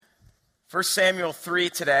1 Samuel 3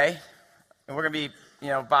 today, and we're going to be,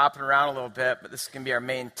 bopping around a little bit, but this is going to be our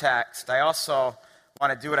main text. I also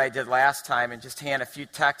want to do what I did last time and just hand a few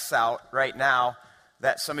texts out right now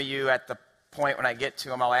that some of you at the point when I get to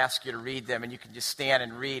them, I'll ask you to read them, and you can just stand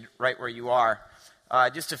and read right where you are.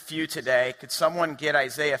 Just a few today. Could someone get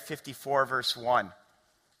Isaiah 54, verse 1?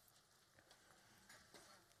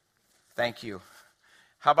 Thank you.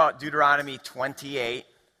 How about Deuteronomy 28,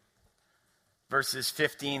 verses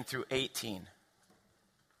 15 through 18?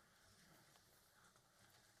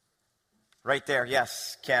 Right there,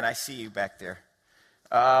 yes, Ken, I see you back there.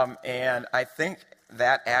 And I think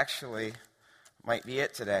that actually might be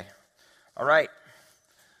it today. All right.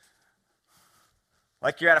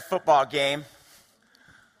 Like you're at a football game,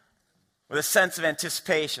 with a sense of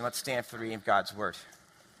anticipation, let's stand for the reading of God's Word.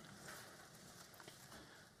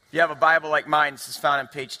 If you have a Bible like mine, this is found on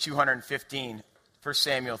page 215, 1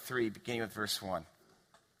 Samuel 3, beginning with verse 1.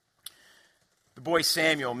 The boy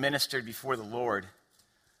Samuel ministered before the Lord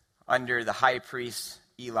under the high priest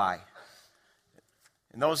Eli.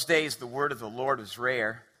 In those days, the word of the Lord was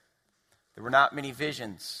rare. There were not many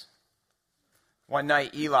visions. One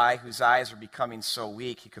night, Eli, whose eyes were becoming so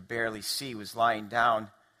weak he could barely see, was lying down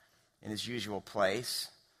in his usual place.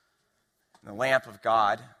 And the lamp of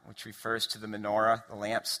God, which refers to the menorah, the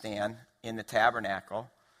lampstand in the tabernacle,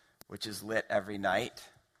 which is lit every night,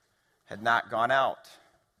 had not gone out.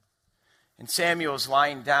 And Samuel was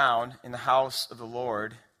lying down in the house of the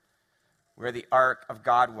Lord, where the ark of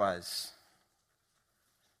God was.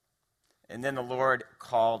 And then the Lord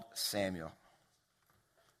called Samuel.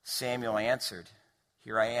 Samuel answered,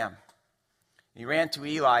 "Here I am." He ran to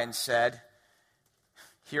Eli and said,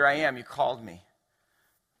 "Here I am, you called me."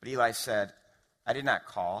 But Eli said, "I did not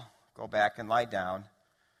call. Go back and lie down."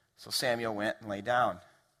 So Samuel went and lay down.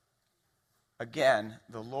 Again,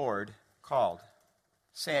 the Lord called,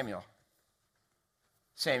 "Samuel."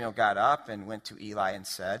 Samuel got up and went to Eli and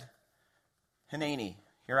said, "Hanani,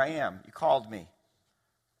 here I am. You called me."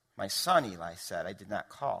 "My son," Eli said, "I did not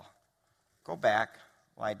call. Go back,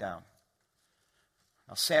 lie down."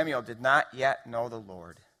 Now Samuel did not yet know the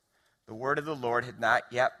Lord. The word of the Lord had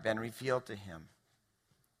not yet been revealed to him.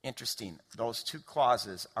 Interesting, those two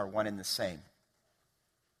clauses are one and the same.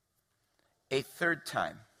 A third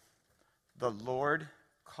time, the Lord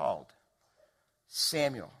called,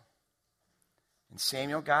 "Samuel." And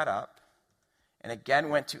Samuel got up and again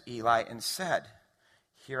went to Eli and said,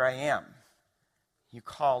 "Here I am. You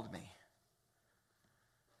called me."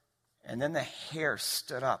 And then the hair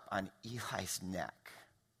stood up on Eli's neck,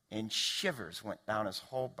 and shivers went down his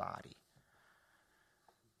whole body.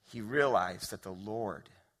 He realized that the Lord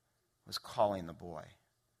was calling the boy.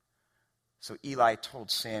 So Eli told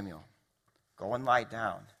Samuel, "Go and lie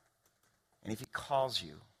down, and if he calls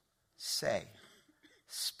you, say,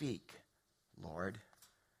 'Speak, Lord,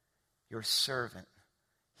 your servant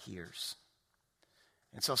hears.'"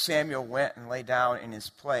 And so Samuel went and lay down in his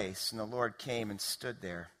place, and the Lord came and stood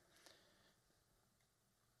there.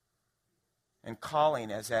 And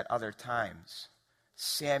calling as at other times,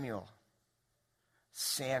 "Samuel,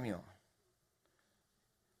 Samuel."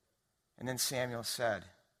 And then Samuel said,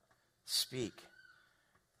 "Speak,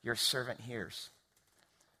 your servant hears."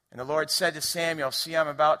 And the Lord said to Samuel, "See, I'm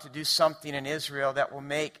about to do something in Israel that will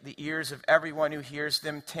make the ears of everyone who hears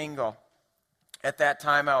them tingle. At that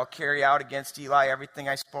time I will carry out against Eli everything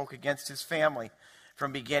I spoke against his family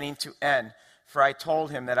from beginning to end. For I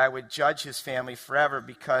told him that I would judge his family forever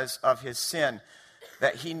because of his sin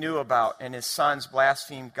that he knew about, and his sons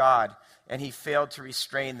blasphemed God, and he failed to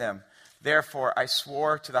restrain them. Therefore I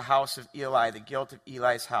swore to the house of Eli, the guilt of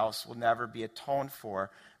Eli's house will never be atoned for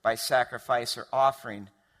by sacrifice or offering."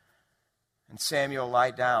 And Samuel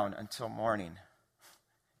lied down until morning,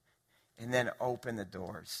 and then opened the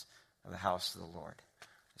doors of the house of the Lord.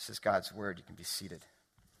 This is God's word. You can be seated.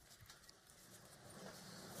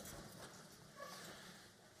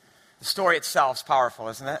 The story itself is powerful,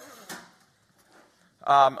 isn't it?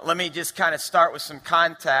 Let me just kind of start with some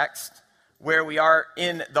context where we are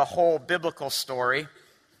in the whole biblical story.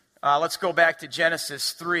 Let's go back to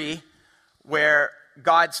Genesis 3, where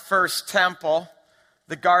God's first temple,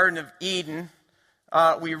 the Garden of Eden,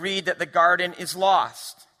 we read that the garden is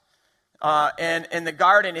lost. And the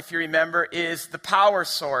garden, if you remember, is the power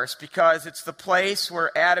source because it's the place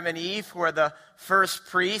where Adam and Eve, who are the first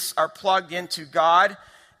priests, are plugged into God.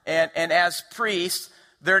 And as priests,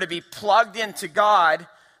 they're to be plugged into God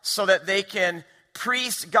so that they can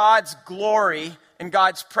priest God's glory and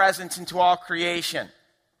God's presence into all creation.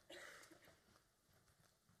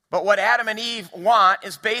 But what Adam and Eve want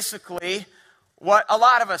is basically what a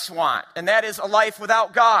lot of us want, and that is a life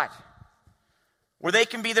without God. where they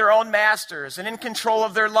can be their own masters and in control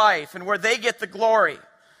of their life and where they get the glory.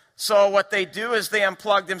 So what they do is they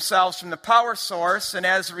unplug themselves from the power source, and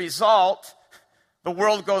as a result, the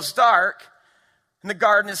world goes dark and the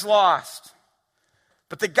garden is lost.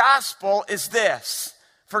 But the gospel is this: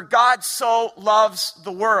 for God so loves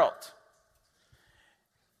the world.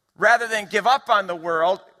 Rather than give up on the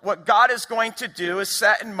world, what God is going to do is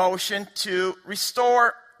set in motion to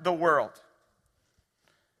restore the world.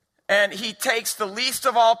 And he takes the least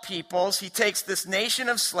of all peoples, he takes this nation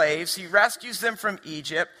of slaves, he rescues them from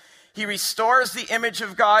Egypt, he restores the image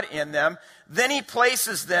of God in them, then he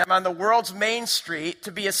places them on the world's main street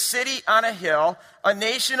to be a city on a hill, a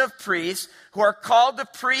nation of priests who are called to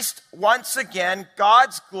preach once again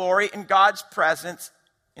God's glory and God's presence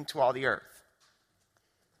into all the earth.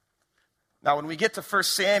 Now, when we get to 1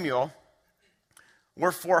 Samuel,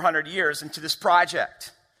 we're 400 years into this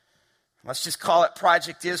project. Let's just call it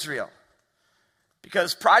Project Israel.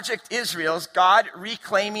 Because Project Israel is God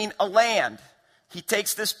reclaiming a land. He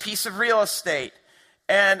takes this piece of real estate,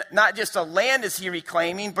 and not just a land is he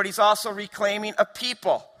reclaiming, but he's also reclaiming a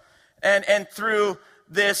people. And through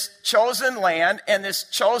this chosen land and this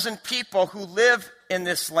chosen people who live in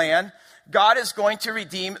this land, God is going to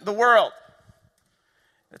redeem the world.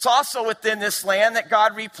 It's also within this land that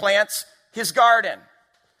God replants his garden.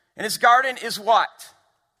 And his garden is what?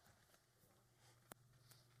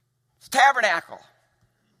 It's tabernacle.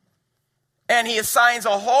 And he assigns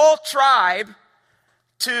a whole tribe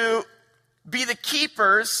to be the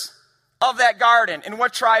keepers of that garden. And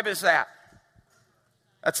what tribe is that?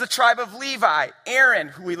 That's the tribe of Levi. Aaron,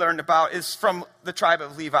 who we learned about, is from the tribe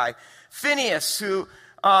of Levi. Phinehas, who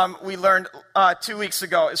we learned 2 weeks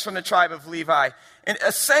ago, is from the tribe of Levi. And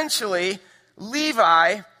essentially,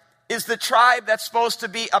 Levi is the tribe that's supposed to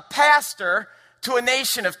be a pastor to a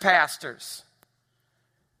nation of pastors.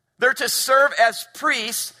 They're to serve as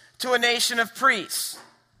priests to a nation of priests.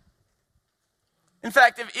 In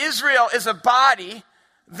fact, if Israel is a body,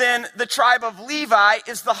 then the tribe of Levi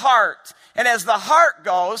is the heart. And as the heart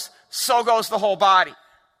goes, so goes the whole body.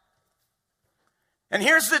 And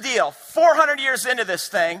here's the deal. 400 years into this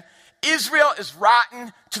thing, Israel is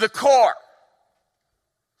rotten to the core.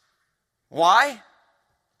 Why?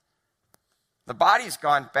 The body's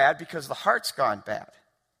gone bad because the heart's gone bad.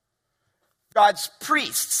 God's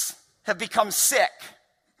priests have become sick.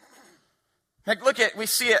 Like, we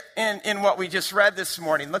see it in what we just read this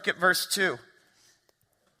morning. Look at verse 2.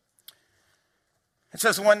 It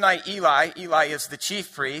says, one night Eli is the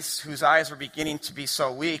chief priest, whose eyes were beginning to be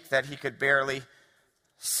so weak that he could barely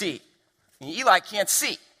see. And Eli can't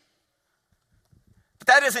see. But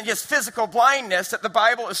that isn't just physical blindness that the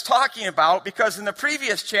Bible is talking about, because in the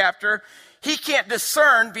previous chapter, he can't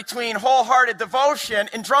discern between wholehearted devotion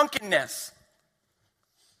and drunkenness.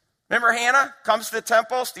 Remember Hannah comes to the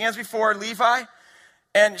temple, stands before Levi,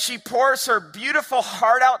 and she pours her beautiful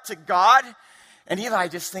heart out to God, and Eli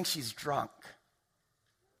just thinks she's drunk.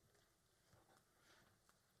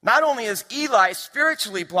 Not only is Eli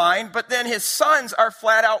spiritually blind, but then his sons are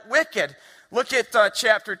flat out wicked. Look at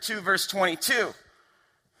chapter 2, verse 22. It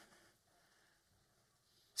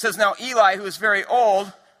says, now Eli, who is very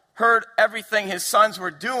old, heard everything his sons were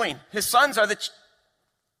doing. His sons are the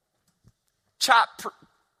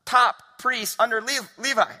top priests under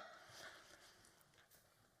Levi.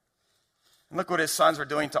 And look what his sons were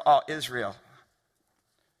doing to all Israel.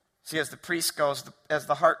 See, as the priest goes, as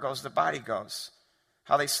the heart goes, the body goes.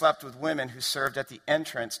 How they slept with women who served at the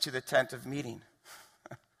entrance to the tent of meeting.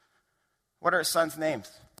 What are his sons'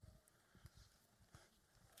 names?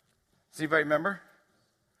 Does anybody remember?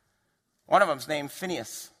 One of them's named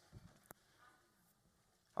Phinehas.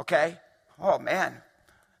 Okay? Oh, man.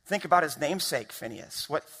 Think about his namesake, Phinehas.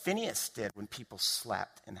 What Phinehas did when people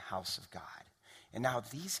slept in the house of God. And now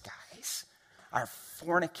these guys are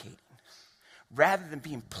fornicating. Rather than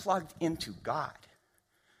being plugged into God,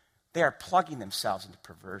 they are plugging themselves into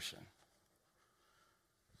perversion.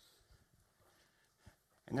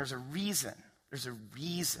 And there's a reason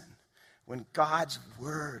when God's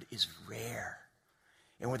word is rare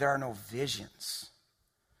and when there are no visions.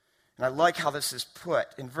 And I like how this is put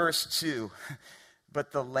in verse 2.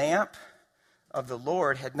 But the lamp of the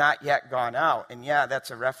Lord had not yet gone out. And yeah,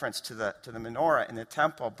 that's a reference to the menorah in the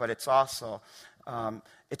temple, but it's also,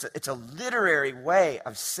 it's a literary way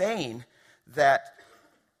of saying that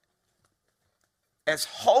as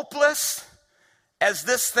hopeless as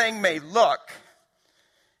this thing may look,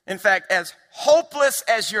 in fact, as hopeless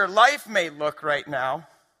as your life may look right now,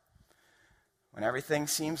 when everything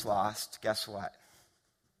seems lost, guess what?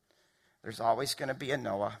 There's always going to be a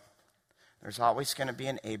Noah. There's always going to be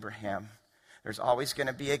an Abraham. There's always going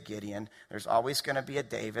to be a Gideon. There's always going to be a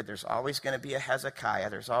David. There's always going to be a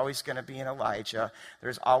Hezekiah. There's always going to be an Elijah.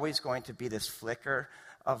 There's always going to be this flicker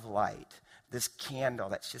of light, this candle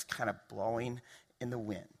that's just kind of blowing in the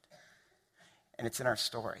wind. And it's in our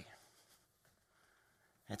story.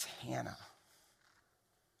 And it's Hannah,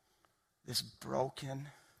 this broken,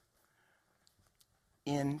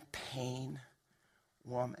 in pain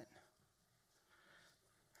woman.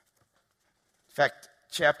 In fact,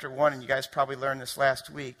 chapter 1, and you guys probably learned this last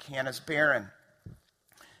week, Hannah's barren.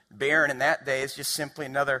 Barren in that day is just simply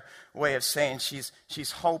another way of saying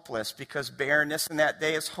she's hopeless, because barrenness in that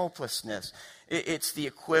day is hopelessness. It's the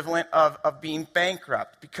equivalent of being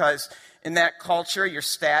bankrupt, because in that culture, your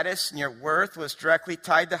status and your worth was directly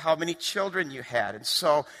tied to how many children you had. And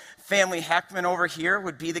so family Heckman over here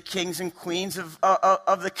would be the kings and queens of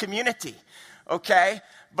the community, okay?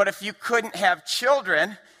 But if you couldn't have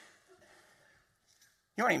children,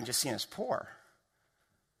 you weren't even just seen as poor.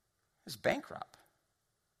 It was bankrupt.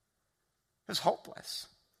 It was hopeless.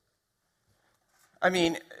 I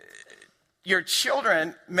mean, your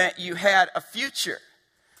children meant you had a future.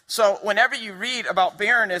 So whenever you read about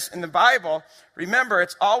barrenness in the Bible, remember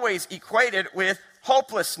it's always equated with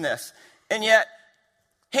hopelessness. And yet,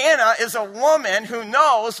 Hannah is a woman who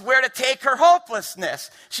knows where to take her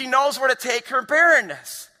hopelessness. She knows where to take her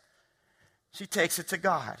barrenness. She takes it to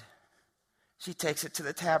God. She takes it to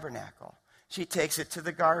the tabernacle. She takes it to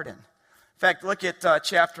the garden. In fact, look at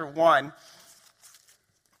chapter 1,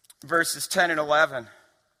 verses 10 and 11.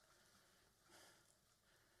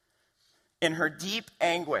 In her deep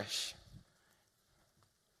anguish,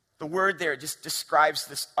 the word there just describes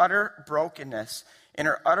this utter brokenness. In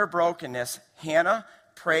her utter brokenness, Hannah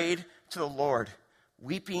prayed to the Lord,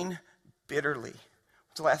 weeping bitterly.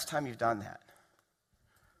 When's the last time you've done that?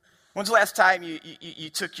 When's the last time you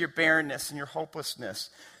took your barrenness and your hopelessness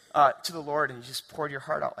to the Lord and you just poured your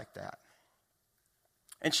heart out like that?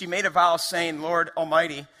 And she made a vow saying, Lord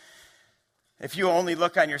Almighty, if you only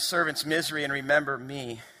look on your servant's misery and remember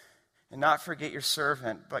me, and not forget your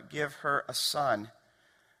servant, but give her a son,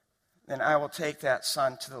 then I will take that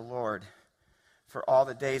son to the Lord. For all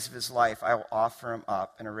the days of his life I will offer him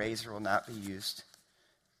up, and a razor will not be used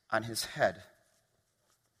on his head.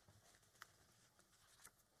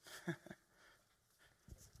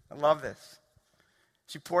 I love this.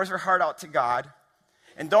 She pours her heart out to God.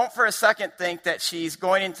 And don't for a second think that she's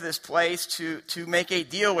going into this place to make a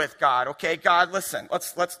deal with God. Okay, God, listen,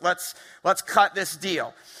 let's cut this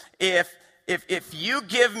deal. If you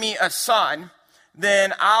give me a son,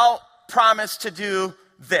 then I'll promise to do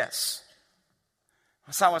this.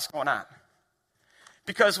 That's not what's going on.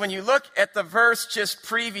 Because when you look at the verse just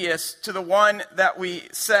previous to the one that we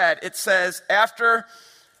said, it says after,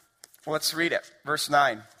 let's read it, verse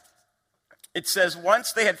 9. It says,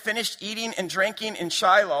 once they had finished eating and drinking in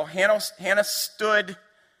Shiloh, Hannah stood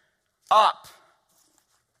up.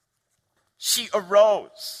 She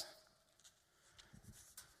arose.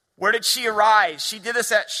 Where did she arise? She did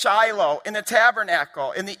this at Shiloh, in the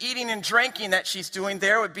tabernacle. In the eating and drinking that she's doing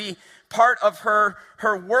there would be part of her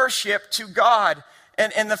worship to God.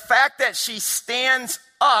 And the fact that she stands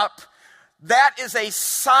up, that is a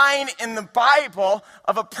sign in the Bible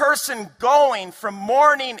of a person going from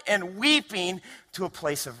mourning and weeping to a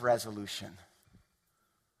place of resolution.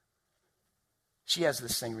 She has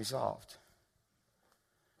this thing resolved.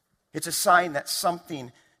 It's a sign that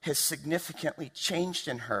something has significantly changed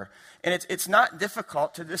in her. And it's not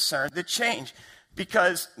difficult to discern the change,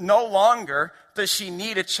 because no longer does she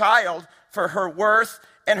need a child for her worth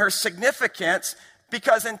and her significance,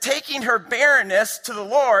 because in taking her barrenness to the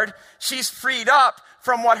Lord, she's freed up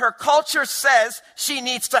from what her culture says she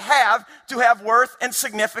needs to have worth and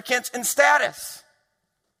significance and status.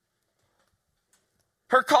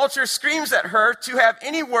 Her culture screams at her, to have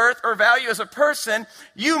any worth or value as a person,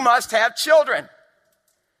 you must have children.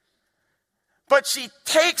 But she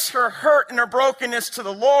takes her hurt and her brokenness to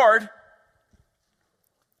the Lord,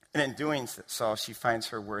 and in doing so, she finds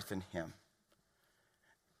her worth in Him.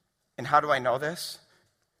 And how do I know this?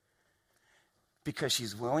 Because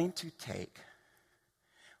she's willing to take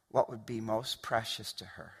what would be most precious to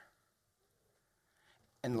her,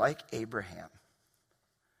 and like Abraham,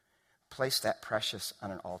 place that precious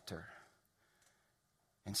on an altar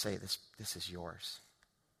and say, this is yours.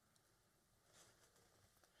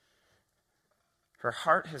 Her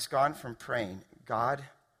heart has gone from praying, God,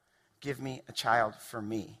 give me a child for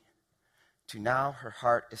me, to now her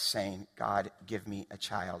heart is saying, God, give me a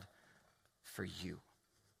child for you.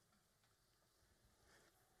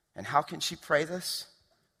 And how can she pray this?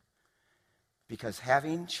 Because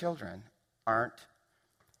having children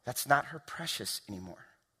that's not her precious anymore.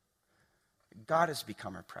 God has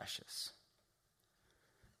become her precious.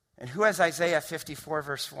 And who has Isaiah 54,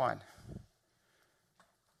 verse 1?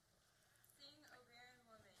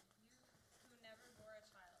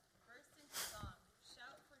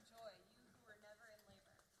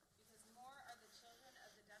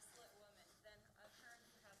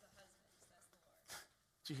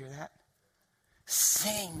 Did you hear that?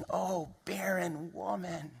 Sing, oh barren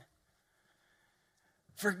woman,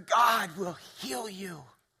 for God will heal you.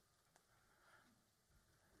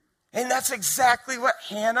 And that's exactly what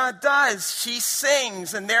Hannah does. She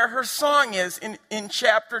sings, and there her song is in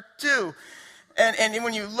chapter 2. And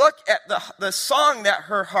when you look at the song that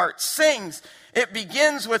her heart sings, it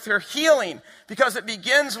begins with her healing, because it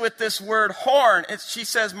begins with this word horn. She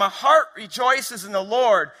says, my heart rejoices in the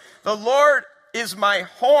Lord. The Lord is my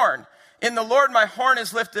horn. In the Lord my horn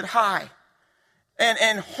is lifted high.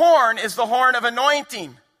 And horn is the horn of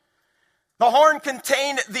anointing. The horn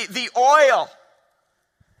contained the oil.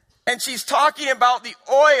 And she's talking about the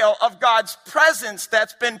oil of God's presence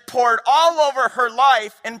that's been poured all over her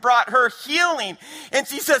life and brought her healing. And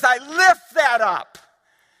she says, I lift that up.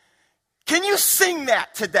 Can you sing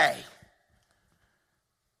that today?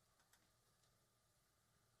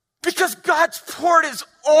 Because God's poured his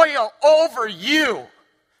oil over you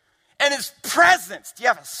and his presence. Do you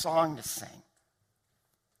have a song to sing?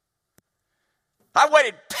 I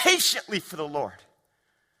waited patiently for the Lord.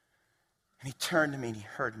 And he turned to me and he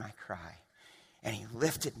heard my cry. And he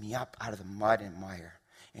lifted me up out of the mud and mire.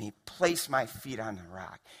 And he placed my feet on the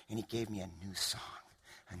rock. And he gave me a new song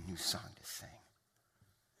to sing.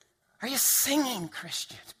 Are you singing,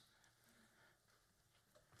 Christian?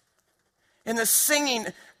 And the singing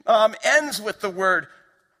ends with the word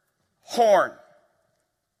horn.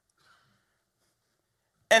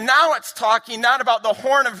 And now it's talking not about the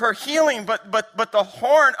horn of her healing, but the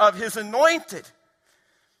horn of his anointed.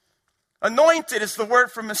 Anointed is the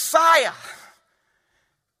word for Messiah.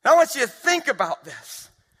 Now I want you to think about this.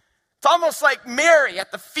 It's almost like Mary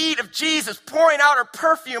at the feet of Jesus, pouring out her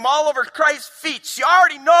perfume all over Christ's feet. She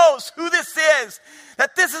already knows who this is,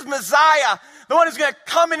 that this is Messiah, the one who's going to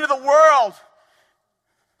come into the world.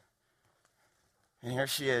 And here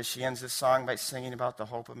she is. She ends this song by singing about the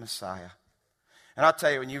hope of Messiah. And I'll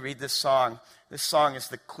tell you, when you read this song is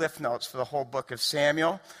the cliff notes for the whole book of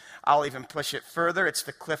Samuel. I'll even push it further. It's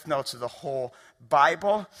the cliff notes of the whole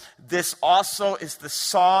Bible. This also is the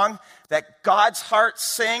song that God's heart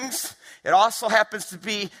sings. It also happens to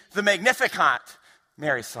be the Magnificat,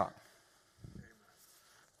 Mary's song.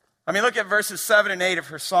 I mean, look at verses 7 and 8 of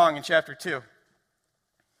her song in chapter 2.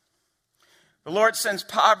 The Lord sends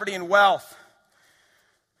poverty and wealth.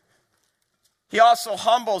 He also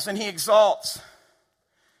humbles and he exalts.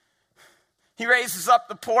 He raises up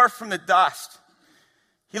the poor from the dust.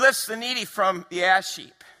 He lifts the needy from the ash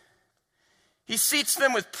heap. He seats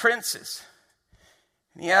them with princes.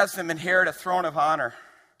 And he has them inherit a throne of honor.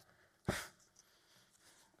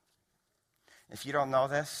 If you don't know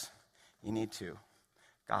this, you need to.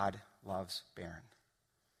 God loves barren.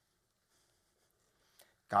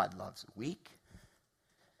 God loves weak.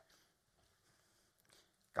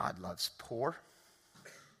 God loves poor.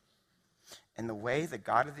 And the way the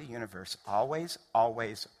God of the universe always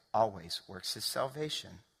works his salvation,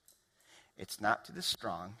 it's not to the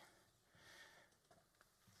strong.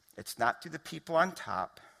 It's not to the people on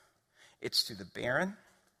top. It's to the barren.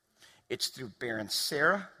 It's through barren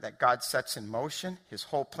Sarah that God sets in motion his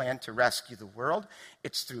whole plan to rescue the world.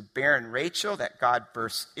 It's through barren Rachel that God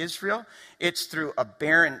births Israel. It's through a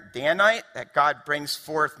barren Danite that God brings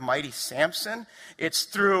forth mighty Samson. It's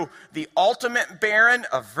through the ultimate barren,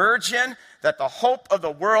 a virgin, that the hope of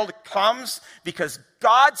the world comes, because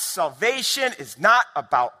God's salvation is not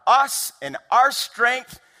about us and our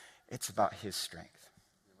strength. It's about his strength.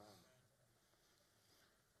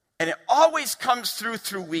 And it always comes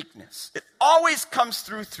through weakness. It always comes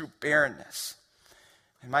through barrenness.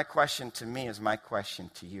 And my question to me is my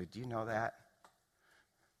question to you. Do you know that?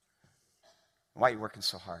 Why are you working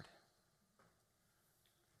so hard?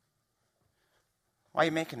 Why are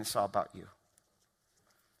you making this all about you?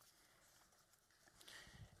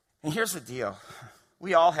 And here's the deal.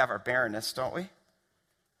 We all have our barrenness, don't we?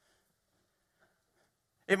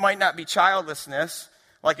 It might not be childlessness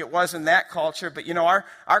like it was in that culture, but you know,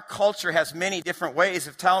 our culture has many different ways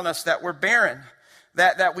of telling us that we're barren,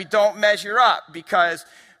 that we don't measure up because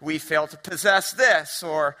we fail to possess this,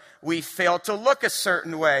 or we fail to look a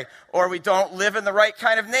certain way, or we don't live in the right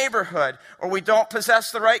kind of neighborhood, or we don't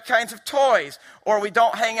possess the right kinds of toys, or we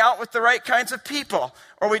don't hang out with the right kinds of people,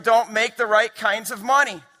 or we don't make the right kinds of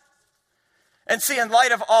money. And see, in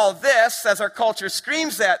light of all this, as our culture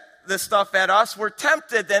screams this stuff at us, we're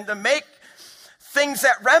tempted then to make things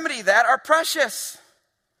that remedy that are precious.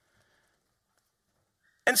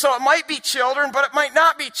 And so it might be children, but it might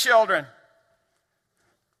not be children.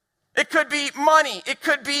 It could be money. It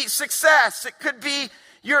could be success. It could be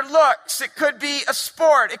your looks. It could be a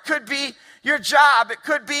sport. It could be your job. It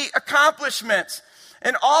could be accomplishments.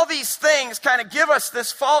 And all these things kind of give us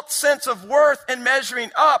this false sense of worth and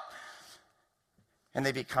measuring up. And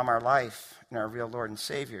they become our life and our real Lord and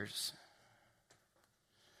Saviors.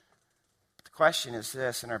 The question is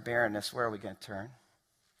this: in our barrenness, where are we going to turn?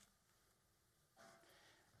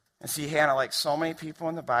 And see, Hannah, like so many people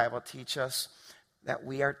in the Bible, teach us that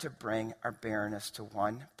we are to bring our barrenness to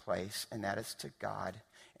one place, and that is to God,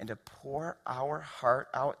 and to pour our heart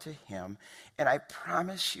out to Him. And I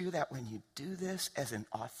promise you that when you do this as an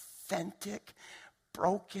authentic,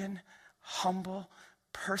 broken, humble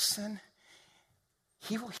person,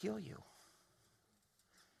 He will heal you.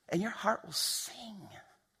 And your heart will sing.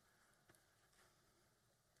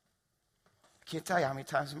 I can't tell you how many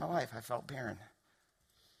times in my life I felt barren.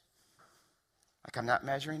 Like I'm not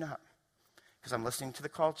measuring up. Because I'm listening to the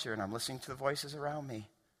culture and I'm listening to the voices around me.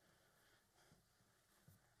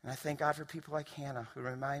 And I thank God for people like Hannah who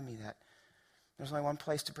remind me that there's only one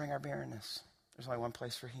place to bring our barrenness. There's only one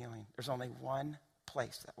place for healing. There's only one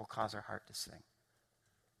place that will cause our heart to sing.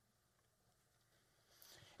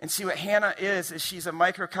 And see, what Hannah is she's a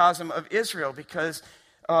microcosm of Israel, because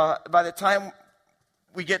by the time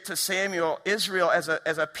we get to Samuel, Israel as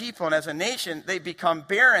a people and as a nation, they become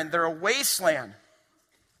barren. They're a wasteland.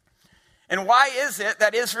 And why is it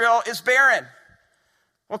that Israel is barren?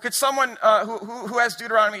 Well, could someone who has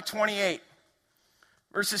Deuteronomy 28,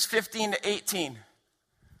 verses 15 to 18?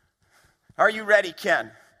 Are you ready,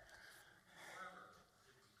 Ken?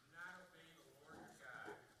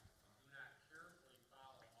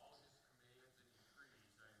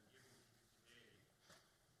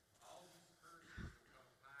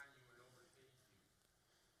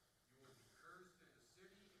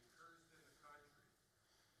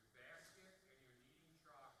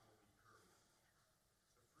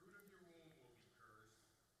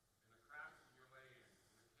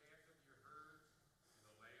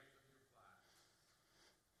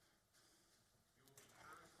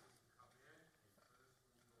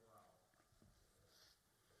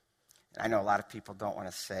 I know a lot of people don't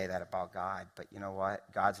want to say that about God, but you know what?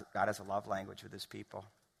 God has a love language with His people.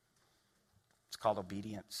 It's called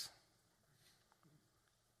obedience.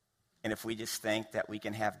 And if we just think that we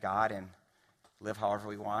can have God and live however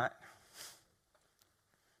we want,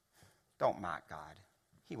 don't mock God.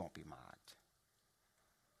 He won't be mocked.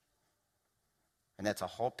 And that's a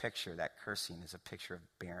whole picture. That cursing is a picture of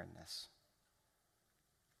barrenness.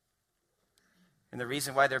 And the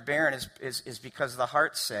reason why they're barren is because the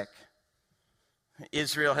heart's sick.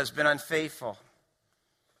 Israel has been unfaithful,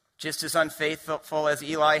 just as unfaithful as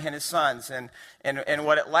Eli and his sons. And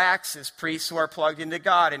what it lacks is priests who are plugged into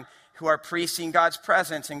God and who are priesting God's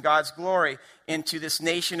presence and God's glory into this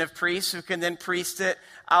nation of priests who can then priest it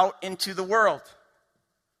out into the world.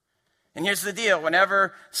 And here's the deal.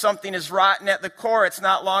 Whenever something is rotten at the core, it's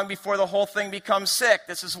not long before the whole thing becomes sick.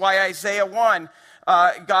 This is why Isaiah 1,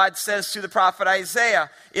 God says to the prophet Isaiah,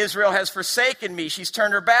 Israel has forsaken me. She's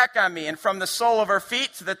turned her back on me. And from the sole of her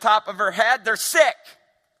feet to the top of her head, they're sick.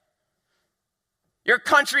 Your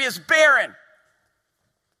country is barren.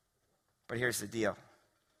 But here's the deal.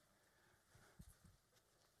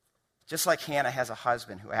 Just like Hannah has a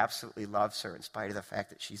husband who absolutely loves her in spite of the fact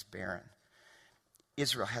that she's barren,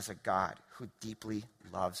 Israel has a God who deeply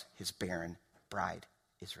loves his barren bride,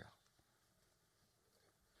 Israel.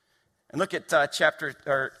 And look at chapter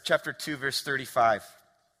 2, verse 35.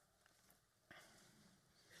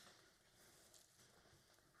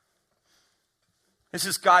 This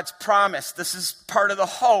is God's promise. This is part of the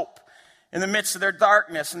hope in the midst of their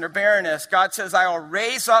darkness and their barrenness. God says, I will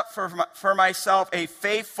raise up for myself a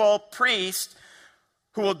faithful priest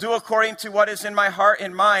who will do according to what is in my heart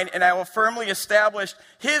and mind, and I will firmly establish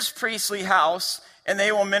his priestly house, and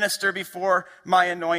they will minister before my anointed